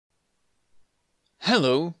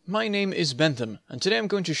Hello, my name is Bentham, and today I'm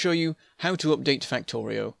going to show you how to update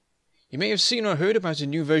Factorio. You may have seen or heard about a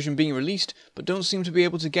new version being released, but don't seem to be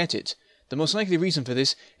able to get it. The most likely reason for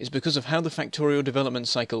this is because of how the Factorio development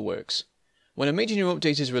cycle works. When a major new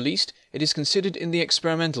update is released, it is considered in the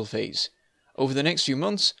experimental phase. Over the next few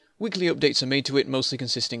months, weekly updates are made to it, mostly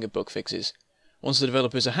consisting of bug fixes. Once the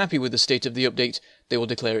developers are happy with the state of the update, they will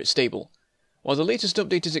declare it stable. While the latest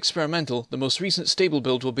update is experimental, the most recent stable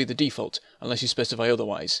build will be the default, unless you specify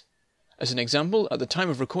otherwise. As an example, at the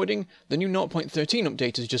time of recording, the new 0.13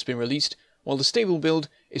 update has just been released, while the stable build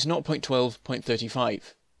is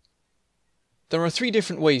 0.12.35. There are three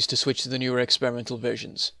different ways to switch to the newer experimental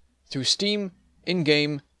versions: through Steam,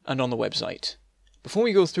 in-game, and on the website. Before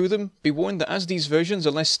we go through them, be warned that as these versions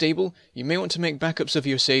are less stable, you may want to make backups of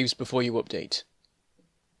your saves before you update.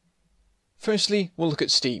 Firstly, we'll look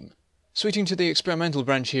at Steam. Switching to the experimental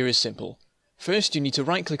branch here is simple. First, you need to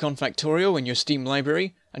right-click on Factorio in your Steam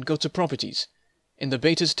library and go to Properties. In the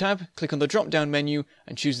Betas tab, click on the drop-down menu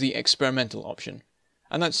and choose the Experimental option.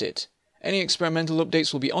 And that's it. Any experimental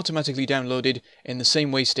updates will be automatically downloaded in the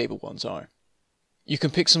same way stable ones are. You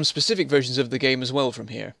can pick some specific versions of the game as well from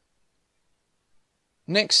here.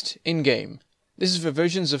 Next, in-game. This is for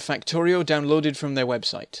versions of Factorio downloaded from their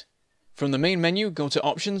website. From the main menu, go to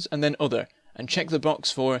Options and then Other, and check the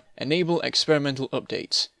box for Enable Experimental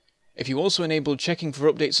Updates. If you also enable checking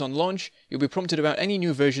for updates on launch, you'll be prompted about any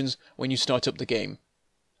new versions when you start up the game.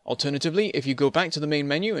 Alternatively, if you go back to the main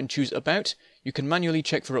menu and choose About, you can manually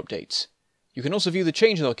check for updates. You can also view the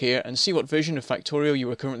changelog here and see what version of Factorio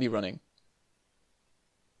you are currently running.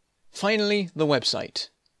 Finally, the website.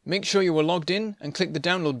 Make sure you are logged in and click the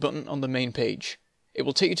download button on the main page. It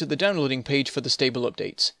will take you to the downloading page for the stable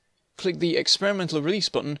updates. Click the Experimental Release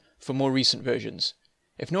button for more recent versions.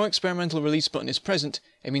 If no Experimental Release button is present,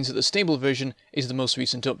 it means that the stable version is the most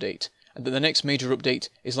recent update, and that the next major update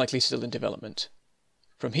is likely still in development.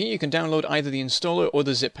 From here you can download either the installer or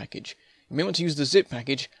the zip package. You may want to use the zip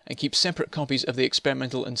package and keep separate copies of the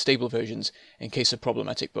experimental and stable versions in case of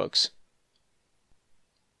problematic bugs.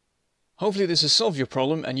 Hopefully this has solved your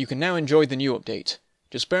problem and you can now enjoy the new update.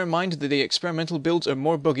 Just bear in mind that the experimental builds are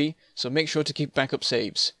more buggy, so make sure to keep backup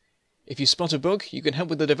saves. If you spot a bug, you can help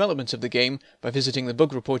with the development of the game by visiting the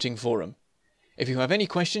bug reporting forum. If you have any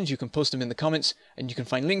questions, you can post them in the comments, and you can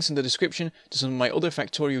find links in the description to some of my other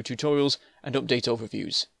Factorio tutorials and update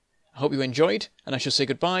overviews. I hope you enjoyed, and I shall say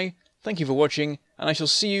goodbye, thank you for watching, and I shall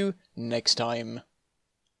see you next time.